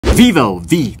Vivo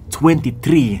V23.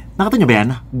 Nakita nyo ba yan?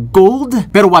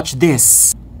 Gold? Pero watch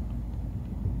this.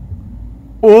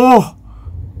 Oh!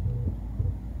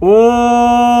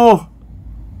 Oh!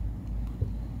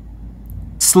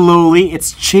 Slowly,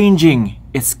 it's changing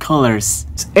its colors.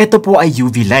 Ito po ay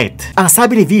UV light. Ang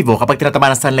sabi ni Vivo, kapag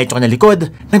tinatamaan ng sunlight yung kanyang likod,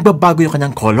 nagbabago yung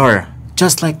kanyang color.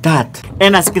 Just like that.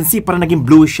 And as you can see, parang naging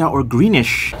bluish siya or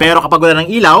greenish. Pero kapag wala ng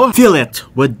ilaw, fill it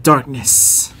with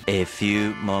darkness. A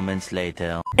few moments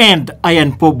later. And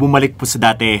ayan po, bumalik po sa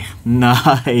dati.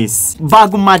 Nice.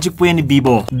 Bagong magic po yan ni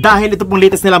Vivo. Dahil ito pong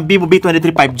latest nilang Vivo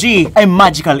V23 5G ay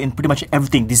magical in pretty much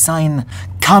everything. Design,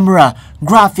 camera,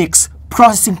 graphics,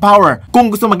 processing power.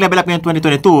 Kung gusto mag-level up ngayong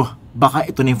 2022, baka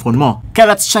ito na yung phone mo.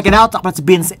 Kaya let's check it out. Ako na si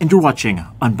Vince and you're watching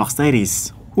Unbox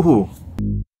Diaries. Woohoo!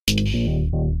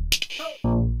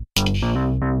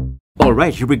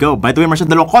 Alright, here we go. By the way, meron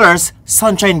siyang dalawang colors,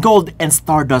 Sunshine Gold and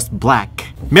Stardust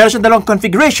Black. Meron siyang dalawang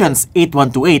configurations,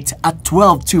 8128 at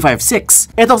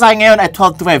 12256. Ito sa akin ngayon ay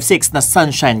 12256 na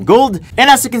Sunshine Gold.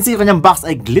 And as you can see, kanyang box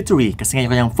ay glittery kasi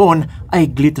ngayon kanyang phone ay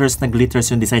glitters na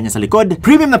glitters yung design niya sa likod.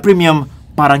 Premium na premium,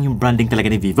 parang yung branding talaga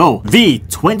ni Vivo.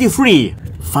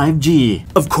 V23 5G.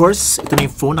 Of course, ito na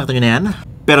yung phone, nakita nyo na yan.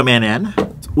 Pero may yan.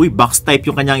 Uy, box type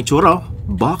yung kanyang itsura.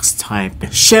 Box type.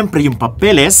 Siyempre yung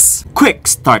papeles. Quick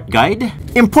start guide.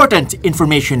 Important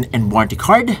information and warranty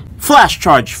card. Flash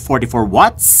charge 44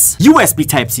 watts. USB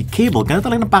Type-C cable. Ganito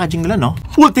talaga ng packaging nila, no?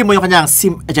 Ultimo yung kanyang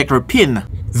SIM ejector pin.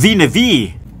 V na V.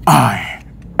 I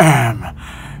am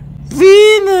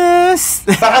Venus.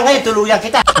 Baka ngayon tuluyan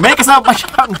kita. May kasama pa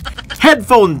siyang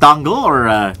headphone dongle or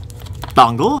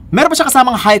dongle. Meron pa siya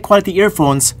kasamang high quality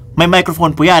earphones. May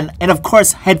microphone po yan. And of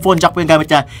course, headphone jack po yung gamit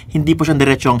niya. Hindi po siyang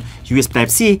diretsong USB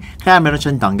Type-C. Kaya meron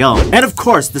siyang dongle. And of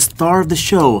course, the star of the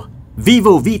show,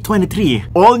 Vivo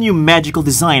V23. All new magical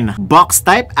design. Box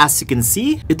type, as you can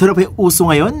see. Ito na po yung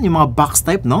uso ngayon, yung mga box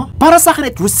type, no? Para sa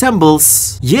akin, it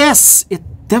resembles, yes, it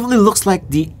definitely looks like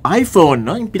the iPhone,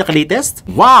 no? Yung pinaka-latest.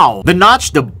 Wow! The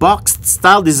notch, the boxed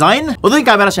style design. Although yung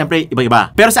camera, syempre,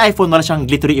 iba-iba. Pero sa iPhone, wala siyang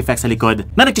glittery effect sa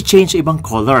likod na nag-change sa ibang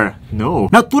color.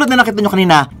 No. Now, tulad na nakita nyo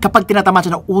kanina, kapag tinatamaan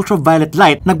siya ng ultraviolet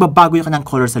light, nagbabago yung kanyang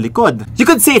color sa likod. You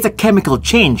could say it's a chemical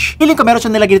change. Feeling ko meron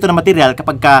siyang nilagay dito ng material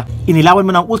kapag inilawan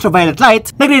mo ng ultraviolet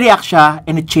light, nagre-react siya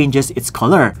and it changes its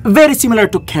color. Very similar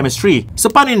to chemistry.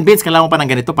 So, paano yun, Vince? Kailangan mo pa ng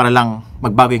ganito para lang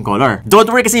magbago yung color. Don't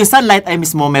worry kasi yung sunlight ay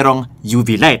mismo merong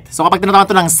UV light. So kapag tinatamaan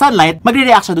ito ng sunlight,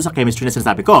 magre-react siya doon sa chemistry na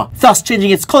sinasabi ko. Thus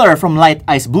changing its color from light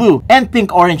ice blue and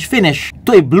pink-orange finish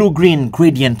to a blue-green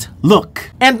gradient look.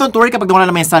 And don't worry, kapag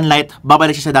nawala naman yung sunlight,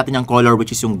 babalik siya sa dati niyang color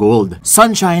which is yung gold.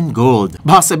 Sunshine Gold.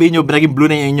 Baka sabihin nyo, naging blue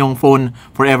na yung inyong phone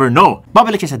forever. No.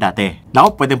 Babalik siya sa dati.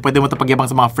 Naku, pwede mo ito pagyabang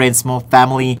sa mga friends mo,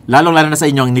 family, lalong-lalo na sa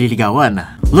inyong nililigawan.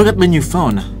 Look at my new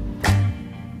phone.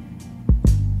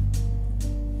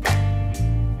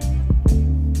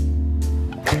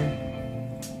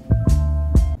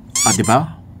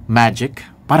 Diba? Magic.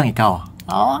 Parang ikaw.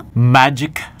 Oh,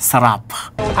 magic sarap.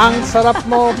 Ang sarap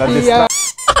mo, Pia.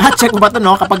 At check mo ba ito,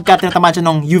 no? Kapag tinatamaan siya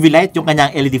ng UV light, yung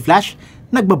kanyang LED flash,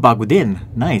 nagbabago din.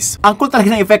 Nice. Ang cool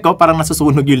talaga ng effect ko, parang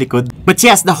nasusunog yung likod. But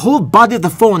yes, the whole body of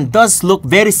the phone does look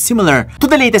very similar to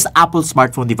the latest Apple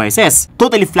smartphone devices.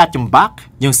 Totally flat yung back,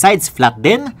 yung sides flat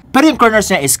din, pero yung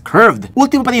corners niya is curved.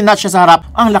 Ultimo pati yung notch niya sa harap,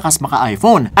 ang lakas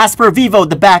maka-iPhone. As per Vivo,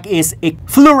 the back is a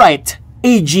fluorite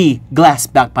AG glass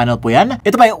back panel po yan.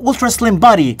 Ito pa yung ultra slim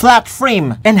body, flat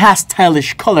frame, and has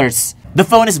stylish colors. The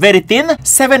phone is very thin,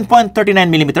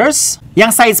 7.39mm.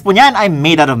 Yung sides po niyan ay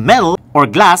made out of metal or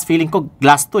glass. Feeling ko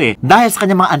glass to eh. Dahil sa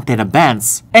kanyang mga antenna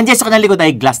bands. And yes, sa kanyang likod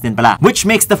ay glass din pala. Which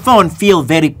makes the phone feel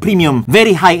very premium,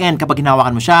 very high-end kapag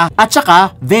hinawakan mo siya. At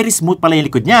saka, very smooth pala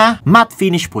yung likod niya. Matte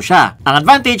finish po siya. Ang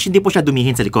advantage, hindi po siya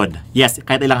dumihin sa likod. Yes,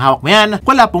 kahit ilang hawak mo yan,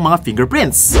 wala pong mga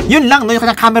fingerprints. Yun lang, no, yung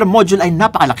kanyang camera module ay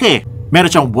napakalaki. Meron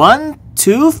siyang 1,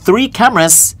 2, 3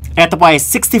 cameras. Ito po ay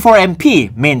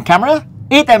 64MP main camera,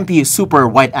 8MP super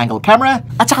wide angle camera,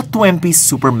 at saka 2MP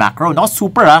super macro. Naku,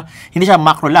 super ha, hindi siya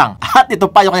macro lang. At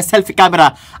ito pa yung kanyang selfie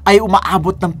camera ay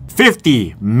umaabot ng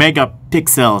 50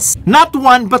 megapixels. Not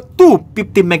one but two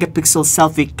 50 megapixel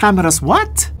selfie cameras.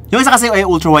 What? Yung isa kasi ay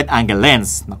ultra wide angle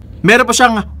lens. Meron pa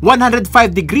siyang 105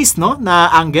 degrees, no, na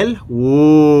angle.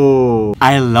 Whoa!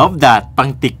 I love that.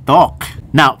 Pang TikTok.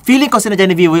 Now, feeling ko sinadya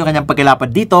ni Vivo yung kanyang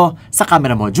pagkalapad dito sa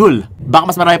camera module.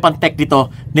 Baka mas marami pang tech dito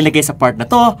nilagay sa part na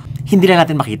to, hindi na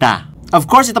natin makita.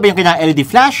 Of course, ito pa yung kanyang LED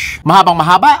flash. Mahabang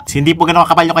mahaba. Hindi po ganun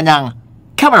kakapal yung kanyang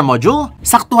camera module,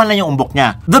 saktuhan lang yung umbok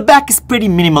niya. The back is pretty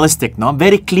minimalistic, no?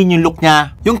 Very clean yung look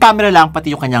niya. Yung camera lang,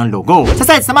 pati yung kanyang logo. Sa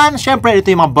sides naman, syempre,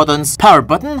 ito yung mga buttons. Power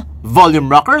button,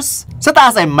 volume rockers. Sa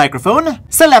taas ay microphone.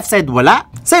 Sa left side, wala.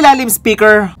 Sa ilalim,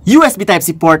 speaker, USB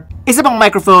Type-C port, isa pang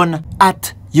microphone,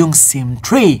 at yung SIM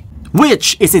tray,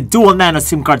 which is a dual nano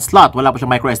SIM card slot. Wala pa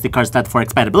siyang micro SD card slot for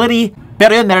expandability.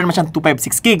 Pero yun, meron naman siyang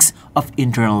 256 gigs of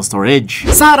internal storage.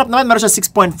 Sa harap naman, meron siyang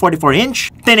 6.44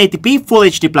 inch, 1080p, Full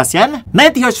HD Plus yan,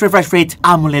 90Hz refresh rate,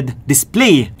 AMOLED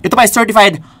display. Ito pa ay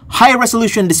certified high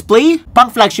resolution display. Pang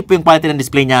flagship po yung quality ng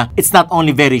display niya. It's not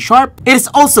only very sharp, it is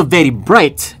also very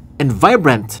bright and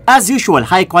vibrant. As usual,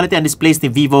 high quality ang displays ni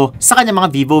Vivo sa kanyang mga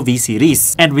Vivo V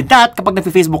Series. And with that, kapag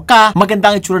nag-Facebook ka, maganda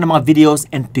ang itsura ng mga videos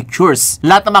and pictures.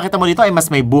 Lahat na makita mo dito ay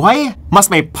mas may buhay, mas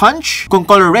may punch. Kung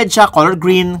color red siya, color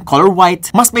green, color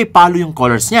white, mas may palo yung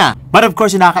colors niya. But of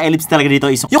course, yung nakaka-ellipse talaga dito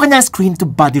is yung kanyang screen to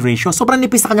body ratio. Sobrang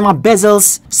nipis na kanyang mga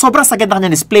bezels, sobrang sagad na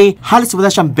kanyang display, halos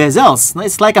wala siyang bezels.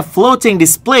 It's like a floating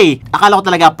display. Akala ko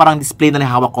talaga parang display na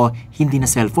hawak ko, hindi na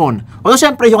cellphone. Although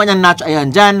syempre yung kanyang notch ay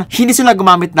andyan, hindi sila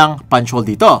gumamit ng punch hole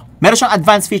dito. Meron siyang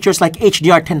advanced features like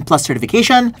HDR10 Plus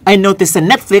certification. I noticed sa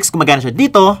Netflix, gumagana siya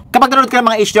dito. Kapag nanonood ka ng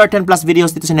mga HDR10 Plus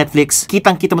videos dito sa Netflix,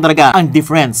 kitang-kita mo talaga ang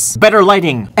difference. Better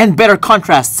lighting and better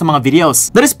contrast sa mga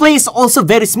videos. The display is also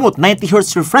very smooth,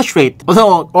 90Hz refresh rate.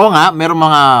 Although, oo nga, meron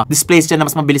mga displays dyan na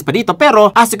mas mabilis pa dito.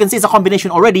 Pero, as you can see, it's a combination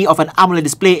already of an AMOLED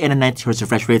display and a 90Hz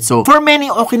refresh rate. So, for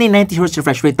many, okay na yung 90Hz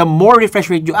refresh rate. The more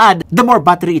refresh rate you add, the more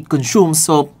battery it consumes.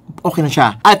 So, okay na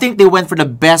siya. I think they went for the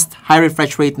best high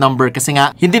refresh rate number kasi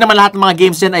nga, hindi naman lahat ng mga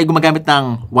games dyan ay gumagamit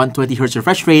ng 120Hz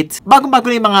refresh rate.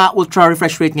 Bagong-bago na yung mga ultra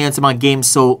refresh rate ngayon sa mga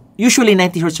games. So, usually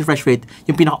 90Hz refresh rate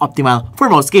yung pinaka-optimal for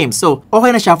most games. So,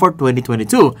 okay na siya for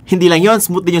 2022. Hindi lang yon,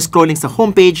 smooth din yung scrolling sa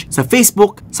homepage, sa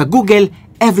Facebook, sa Google,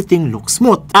 everything looks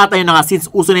smooth. At ayun na nga, since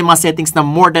uso na yung mga settings na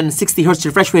more than 60Hz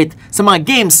refresh rate sa mga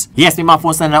games, yes, may mga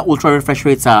phones na ultra refresh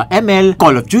rate sa ML,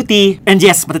 Call of Duty, and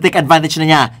yes, matitake advantage na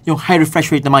niya yung high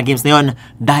refresh rate ng mga games na yun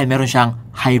dahil meron siyang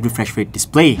high refresh rate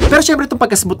display. Pero syempre itong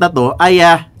pagka-smooth na to ay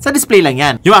sa display lang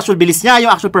yan. Yung actual bilis niya, yung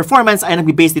actual performance ay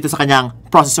nagbe-base dito sa kanyang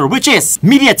processor, which is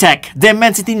Mediatek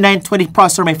Dimensity 920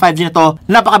 processor. May 5G na to.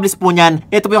 Napakabilis po niyan.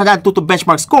 Ito po yung kanyang Antutu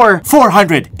benchmark score,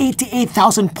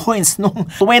 488,000 points noong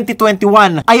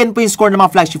 2021. Ayan po yung score ng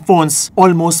mga flagship phones,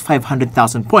 almost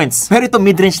 500,000 points. Pero ito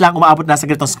mid-range lang umaabot na sa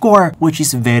ganitong score, which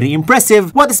is very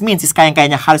impressive. What this means is kayang-kaya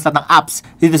niya halos lahat ng apps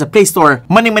dito sa Play Store.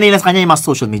 Maning-manila sa kanya yung mga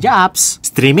social media apps,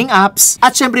 streaming apps,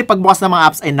 at syempre pagbukas ng mga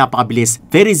apps ay napakabilis,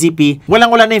 very zippy.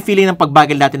 Walang-wala na yung feeling ng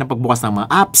pagbagal dati ng pagbukas ng mga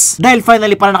apps. Dahil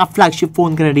finally para naka-flagship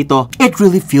phone ka na dito, it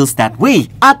really feels that way.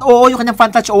 At oo, yung kanyang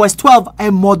FunTouch OS 12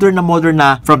 ay modern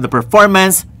na from the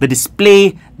performance, the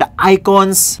display, the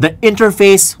icons, the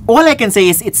interface. All I can say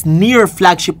is it's near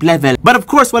flagship level. But of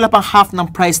course, wala pang half ng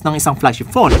price ng isang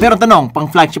flagship phone. Pero tanong, pang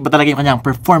flagship ba talaga yung kanyang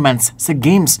performance sa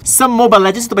games? Sa Mobile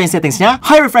Legends, ito ba yung settings niya?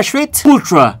 High refresh rate,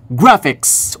 ultra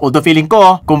graphics. Although feeling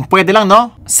ko, kung pwede lang,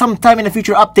 no? Sometime in a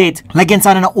future update, lagyan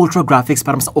sana ng ultra graphics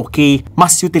para mas okay,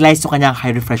 mas utilize yung kanyang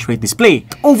high refresh rate display.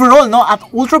 Overall, no, at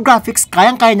ultra graphics,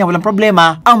 kayang-kaya niya, walang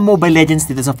problema ang Mobile Legends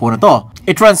dito sa phone na to.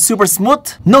 It runs super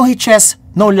smooth, no hitches,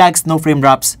 no lags, no frame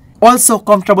drops. Also,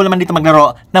 comfortable naman dito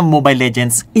maglaro ng Mobile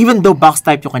Legends even though box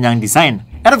type yung kanyang design.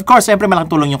 And of course, siyempre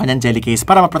malaking tulong yung kanyang jelly case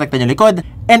para maprotektan yung likod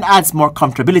and adds more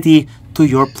comfortability to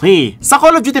your play. Sa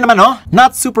Call of Duty naman, no,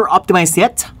 not super optimized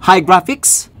yet. High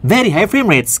graphics, very high frame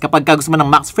rates. Kapag gusto mo ng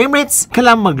max frame rates,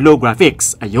 kailangan mag-low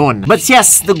graphics. Ayun. But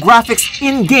yes, the graphics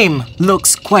in-game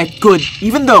looks quite good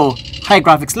even though high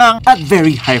graphics lang at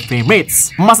very high frame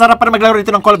rates. Masarap para maglaro rito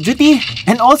ng Call of Duty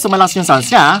and also malakas yung sounds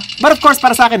niya. But of course,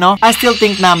 para sa akin, no, I still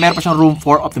think na meron pa siyang room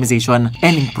for optimization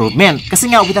and improvement.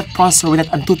 Kasi nga, with that processor, with that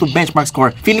Antutu benchmark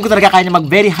score, feeling ko talaga kaya niya mag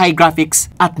very high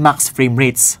graphics at max frame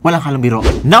rates. Walang halong biro.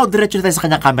 Now, diretso na tayo sa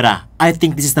kanyang camera. I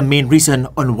think this is the main reason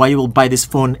on why you will buy this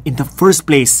phone in the first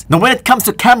place. Now, when it comes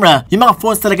to camera, yung mga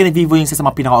phones talaga ni Vivo yung isa sa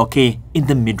mga pinaka-okay in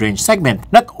the mid-range segment.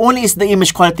 Not only is the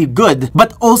image quality good,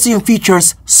 but also yung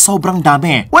features sobrang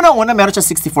dami. Una-una, meron siya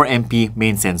 64MP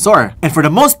main sensor. And for the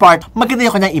most part, maganda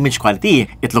yung kanyang image quality.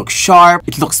 It looks sharp,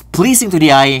 it looks pleasing to the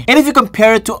eye, and if you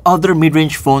compare it to other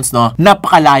mid-range phones, no,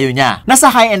 napakalayo niya. Nasa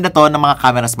high-end na to ng mga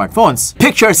camera smartphones.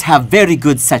 Pictures have very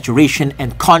good saturation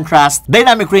and contrast.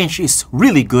 Dynamic range is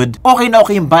really good. Okay na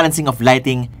okay yung balancing of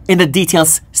lighting, and the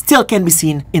details still can be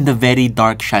seen in the very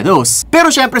dark shadows. Pero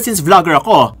syempre, since vlogger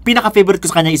ako, pinaka-favorite ko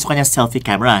sa kanya is kanyang selfie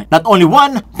camera. Not only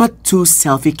one, but two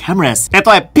selfie cameras. Ito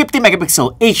ay 50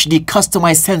 megapixel HD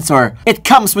customized sensor. It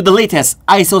comes with the latest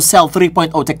ISO-Cell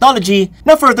 3.0 technology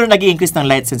na further nag-i-increase ng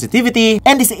light sensitivity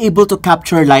and is able to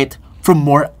capture light from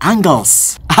more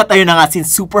angles. At ayun na nga,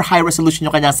 since super high resolution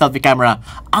yung kanyang selfie camera,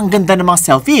 ang ganda ng mga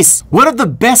selfies. One of the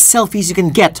best selfies you can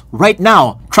get right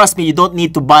now. Trust me, you don't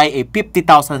need to buy a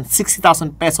 50,000,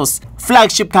 60,000 pesos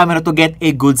flagship camera to get a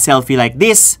good selfie like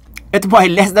this. Ito po ay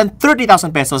less than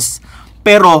 30,000 pesos.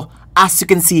 Pero, as you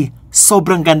can see,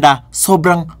 sobrang ganda,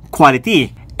 sobrang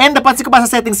quality. And napansin ko pa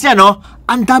sa settings niya, no?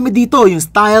 Ang dami dito, yung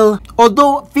style.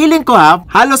 Although, feeling ko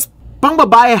halos pang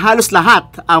babae, halos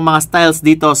lahat ang mga styles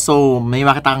dito. So, may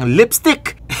makita kang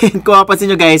lipstick. And kung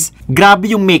mapansin nyo guys, grabe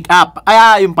yung makeup.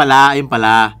 Ay, yun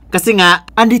pala. Kasi nga,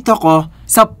 andito ako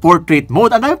sa portrait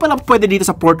mode. Ang dami pala pwede dito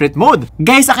sa portrait mode.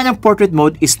 Guys, sa kanyang portrait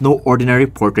mode is no ordinary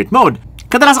portrait mode.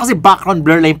 Kadalasan kasi background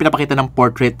blur lang yung pinapakita ng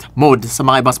portrait mode sa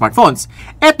mga ibang smartphones.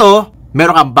 Eto,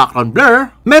 meron kang background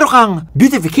blur, meron kang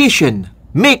beautification,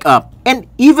 makeup, and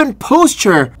even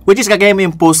posture. Which is, kagaya mo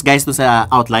yung post guys dun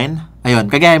sa outline. Ayun,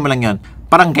 kagaya mo lang yun.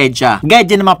 Parang guide siya. Guide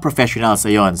yan ng mga professionals.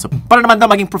 Ayun. So, para naman daw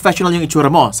maging professional yung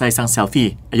itsura mo sa isang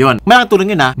selfie. Ayun. May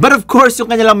tulong yun But of course, yung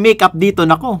kanilang makeup dito,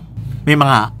 nako. May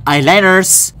mga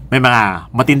eyeliners, may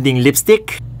mga matinding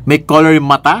lipstick, may color yung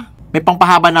mata, may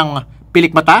pangpahaba ng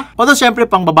pilik mata. Although, syempre,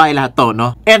 pang babae lahat to,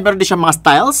 no? And meron din siyang mga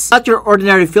styles. Not your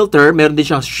ordinary filter. Meron din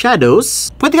siyang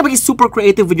shadows. Pwede ka maging super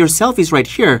creative with your selfies right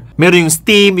here. Meron yung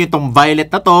steam, yung tong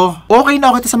violet na to. Okay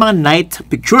na okay to sa mga night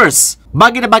pictures.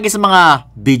 Bagay na bagay sa mga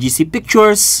BGC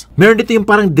pictures. Meron dito yung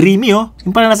parang dreamy,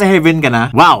 yung parang nasa heaven ka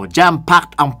na. Wow,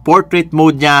 jam-packed ang portrait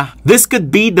mode niya. This could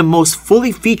be the most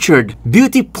fully featured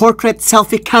beauty portrait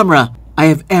selfie camera I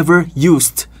have ever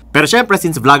used. Pero syempre,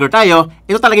 since vlogger tayo,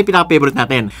 ito talaga yung pinaka-favorite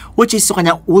natin, which is yung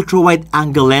kanyang ultra-wide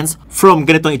angle lens from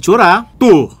ganitong itsura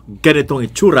to ganitong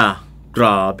itsura.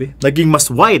 Grabe. Naging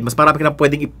mas wide. Mas marami ka na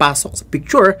pwedeng ipasok sa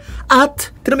picture.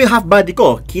 At, tinan mo yung half body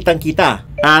ko. Kitang-kita.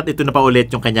 At ito na pa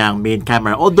ulit yung kanyang main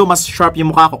camera. Although, mas sharp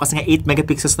yung mukha ko kasi nga 8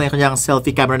 megapixels na yung kanyang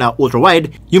selfie camera na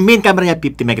ultra-wide. Yung main camera niya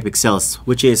 50 megapixels,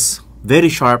 which is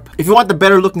very sharp. If you want the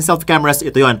better looking selfie cameras,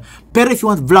 ito yon. Pero if you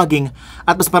want vlogging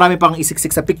at mas marami pang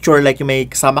isiksik sa picture like yung may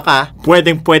kasama ka,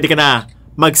 pwede ka na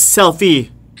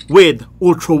mag-selfie with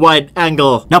ultra-wide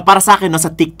angle. Now, para sa akin,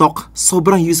 sa TikTok,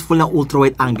 sobrang useful ng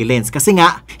ultra-wide angle lens. Kasi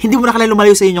nga, hindi mo na kailangan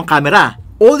lumalayo sa inyong camera.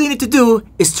 All you need to do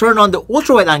is turn on the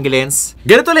ultra-wide angle lens.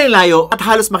 Ganito lang yung layo at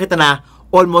halos makita na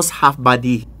almost half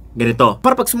body. Ganito.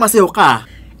 Para pag sumasayaw ka,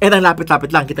 ang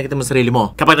lapit-lapit lang, kita-kita mo sa sarili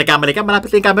mo. Kapag nagkamali ka,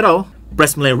 malapit lang yung camera,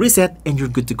 press mo lang yung reset, and you're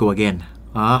good to go again.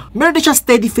 Meron din siya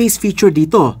steady face feature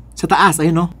dito. Sa taas,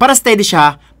 ayun Para steady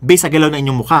siya, based sa galaw ng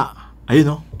inyong mukha.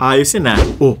 Ayun ayos yun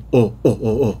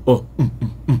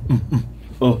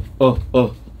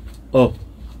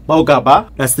Mauga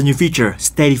ba? That's the new feature,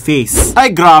 steady face.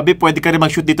 Ay grabe, pwede ka rin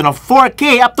mag-shoot dito ng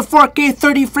 4K, up to 4K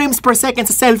 30 frames per second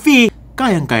sa selfie.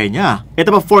 Kayang-kaya niya.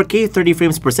 Ito pa 4K 30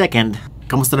 frames per second.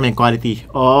 Kamusta naman yung quality?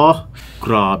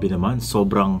 Grabe naman.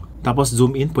 Sobrang... Tapos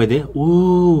zoom in, pwede?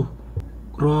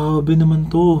 Grabe naman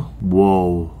to.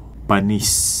 Wow.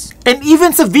 Panis. And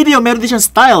even sa video, meron din siyang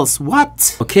styles.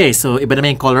 What? Okay, so iba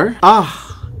naman yung color.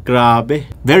 Grabe.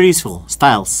 Very useful.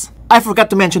 Styles. I forgot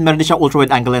to mention, meron din siyang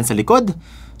ultra-wide angle lens sa likod.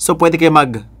 So pwede kayo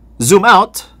mag-zoom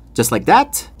out. Just like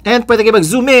that. And pwede kayo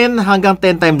mag-zoom in hanggang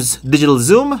 10 times digital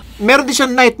zoom. Meron din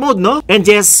siyang night mode, no? And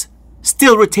yes,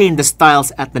 still retain the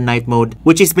styles at the night mode,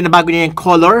 which is binabago niya yung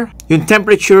color, yung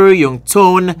temperature, yung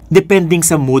tone, depending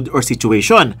sa mood or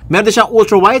situation. Meron din siyang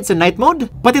ultra-wide sa night mode,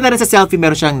 pati na rin sa selfie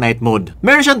meron siyang night mode.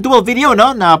 Meron siyang dual video,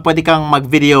 no, na pwede kang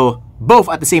mag-video both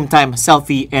at the same time,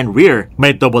 selfie and rear.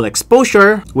 May double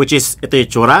exposure, which is ito yung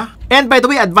tsura. And by the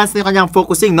way, advanced na yung kanyang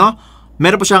focusing, no?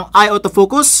 Meron po siyang eye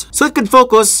autofocus, so it could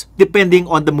focus depending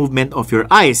on the movement of your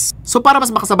eyes. So para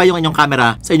mas makasabay yung inyong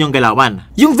camera sa inyong galawan.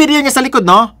 Yung video niya sa likod,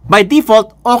 no? By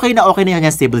default, okay na yung kanyang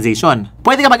stabilization.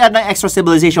 Pwede ka mag-add ng extra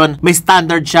stabilization, may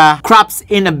standard siya, crops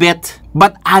in a bit,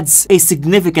 but adds a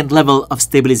significant level of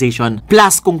stabilization.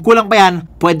 Plus, kung kulang pa yan,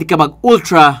 pwede ka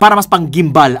mag-ultra para mas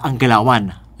pang-gimbal ang galawan.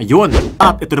 Ayun.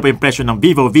 At ito na pa yung presyo ng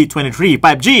Vivo V23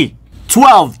 5G.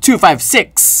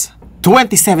 12,256.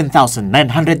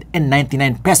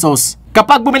 27,999 pesos.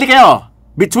 Kapag bumili kayo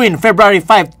between February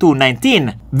 5 to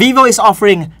 19, Vivo is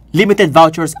offering limited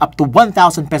vouchers up to 1,000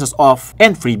 pesos off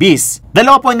and freebies.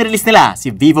 Dalawa po yung nirelease nila,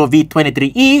 si Vivo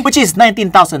V23e, which is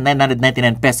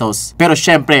 19,999 pesos. Pero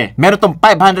syempre, meron tong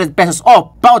 500 pesos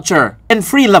off voucher and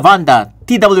free lavanda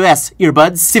TWS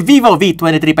earbuds. Si Vivo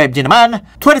V23 5G naman,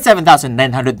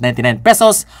 27,999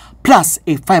 pesos plus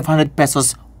a 500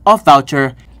 pesos off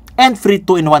voucher and free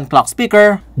 2-in-1 clock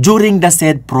speaker during the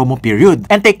said promo period.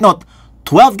 And take note,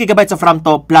 12GB of RAM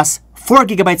to plus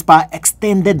 4GB pa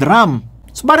extended RAM.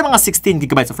 So, bali mga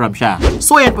 16GB of RAM siya.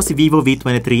 So, ayan po si Vivo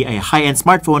V23 ay high-end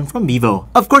smartphone from Vivo.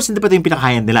 Of course, hindi pa ito yung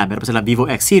pinaka-high-end nila. Meron pa silang Vivo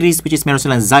X Series, which is meron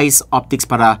silang Zeiss optics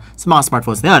para sa mga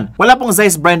smartphones na yan. Wala pong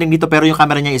Zeiss branding dito, pero yung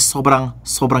camera niya is sobrang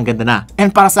ganda na.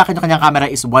 And para sa akin, yung kanyang camera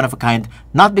is one of a kind,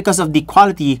 not because of the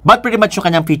quality, but pretty much yung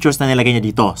kanyang features na nilagay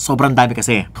niya dito. Sobrang dami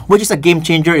kasi. Which is a game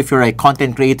changer if you're a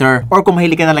content creator or kung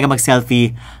mahilig ka na lang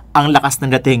mag-selfie, ang lakas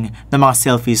ng dating ng mga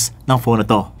selfies ng phone na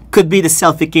to. could be the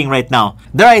selfie king right now.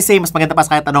 Dare I say, mas maganda pa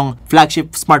sa kahit anong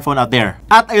flagship smartphone out there.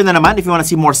 At ayun na naman, if you wanna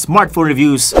see more smartphone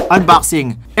reviews,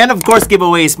 unboxing, and of course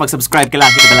giveaways, mag-subscribe ka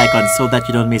lang, hit the bell icon so that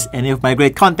you don't miss any of my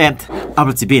great content. I'm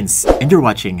si Vince, and you're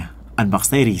watching Unbox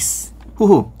Diaries.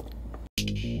 Woohoo!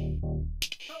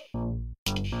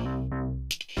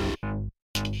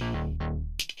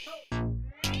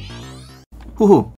 Woohoo!